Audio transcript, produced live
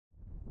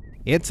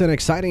It's an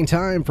exciting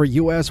time for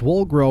U.S.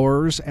 wool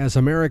growers as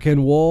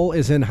American wool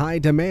is in high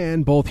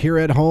demand both here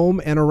at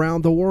home and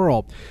around the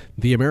world.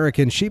 The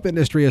American Sheep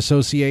Industry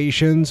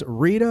Association's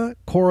Rita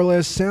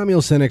Corliss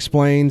Samuelson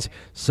explains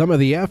some of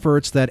the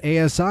efforts that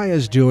ASI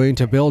is doing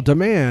to build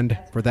demand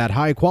for that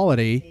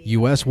high-quality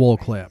U.S. wool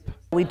clip.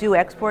 We do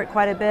export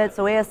quite a bit,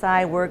 so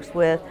ASI works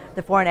with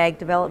the Foreign Ag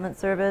Development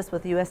Service,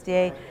 with the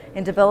USDA,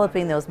 in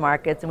developing those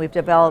markets, and we've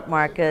developed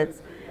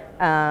markets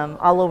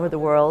all over the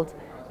world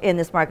in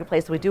this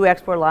marketplace. So we do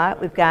export a lot.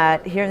 We've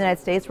got, here in the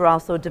United States, we're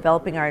also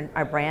developing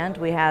our brand.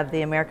 We have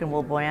the American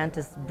Wool brand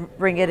to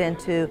bring it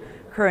into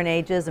current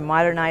ages and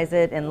modernize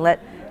it and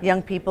let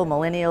young people,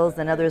 millennials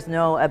and others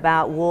know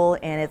about wool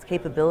and its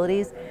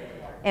capabilities.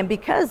 And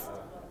because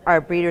our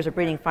breeders are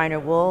breeding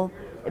finer wool,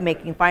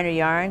 making finer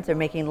yarns, they're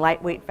making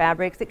lightweight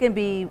fabrics, it can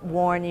be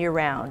worn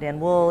year-round. And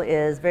wool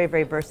is very,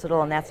 very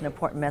versatile, and that's an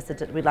important message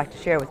that we'd like to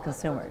share with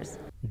consumers.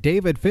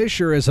 David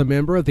Fisher is a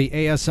member of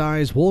the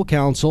ASI's Wool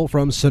Council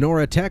from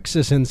Sonora,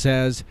 Texas, and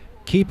says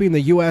keeping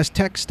the U.S.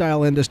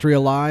 textile industry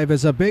alive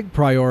is a big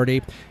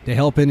priority to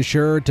help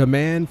ensure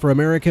demand for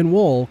American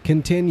wool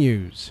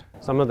continues.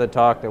 Some of the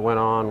talk that went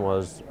on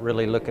was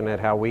really looking at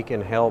how we can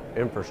help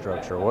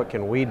infrastructure. What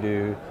can we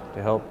do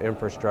to help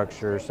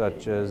infrastructure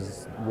such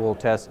as wool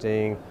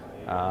testing?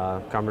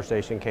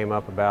 Conversation came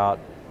up about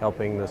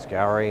helping the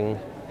scouring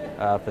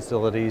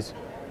facilities,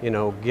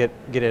 get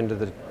into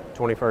the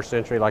 21st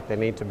century like they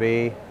need to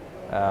be,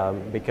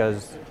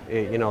 because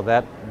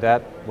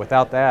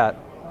without that,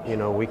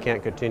 we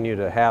can't continue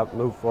to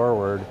move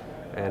forward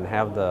and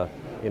have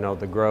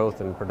the growth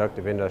and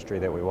productive industry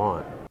that we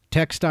want.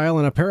 Textile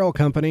and apparel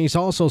companies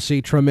also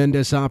see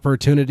tremendous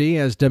opportunity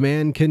as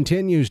demand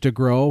continues to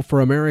grow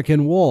for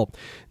American wool.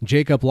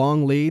 Jacob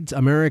Long leads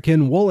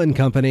American Woolen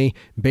Company,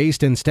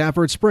 based in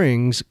Stafford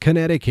Springs,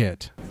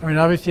 Connecticut.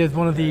 Obviously, as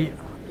one of the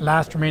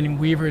last remaining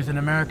weavers in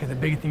America, the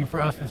big thing for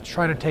us is to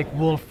try to take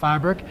wool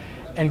fabric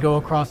and go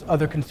across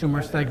other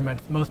consumer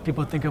segments. Most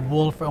people think of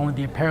wool for only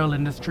the apparel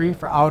industry,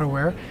 for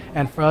outerwear,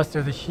 and for us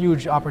there's a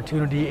huge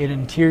opportunity in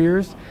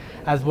interiors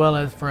as well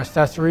as for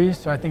accessories.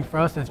 So I think for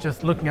us it's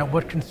just looking at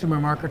what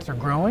consumer markets are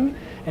growing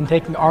and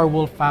taking our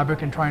wool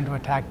fabric and trying to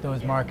attack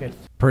those markets.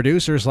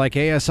 Producers like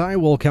ASI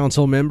Wool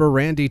Council member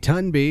Randy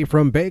Tunby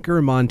from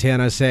Baker,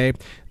 Montana say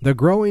the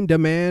growing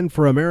demand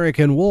for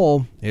American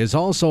wool is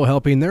also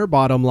helping their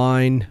bottom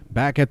line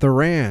back at the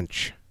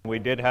ranch. We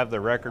did have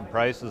the record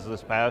prices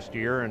this past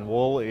year, and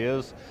wool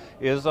is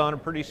on a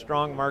pretty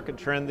strong market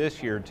trend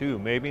this year too.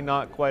 Maybe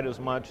not quite as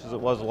much as it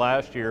was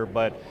last year,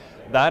 but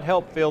that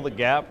helped fill the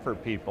gap for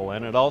people,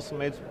 and it also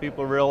made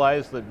people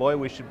realize that, boy,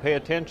 we should pay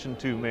attention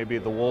to maybe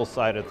the wool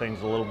side of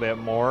things a little bit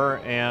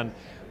more. And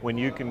when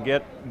you can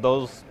get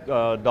those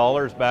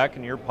dollars back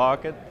in your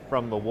pocket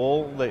from the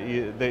wool that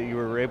you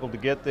were able to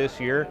get this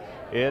year,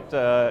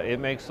 it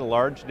makes a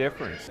large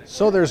difference.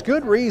 So there's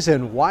good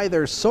reason why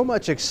there's so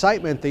much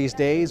excitement these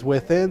days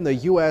within the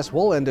U.S.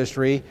 wool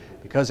industry,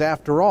 because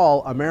after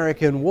all,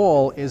 American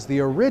wool is the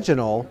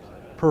original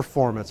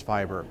performance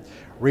fiber.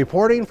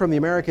 Reporting from the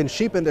American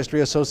Sheep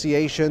Industry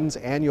Association's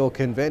annual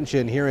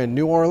convention here in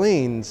New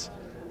Orleans,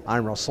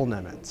 I'm Russell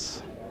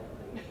Nemitz.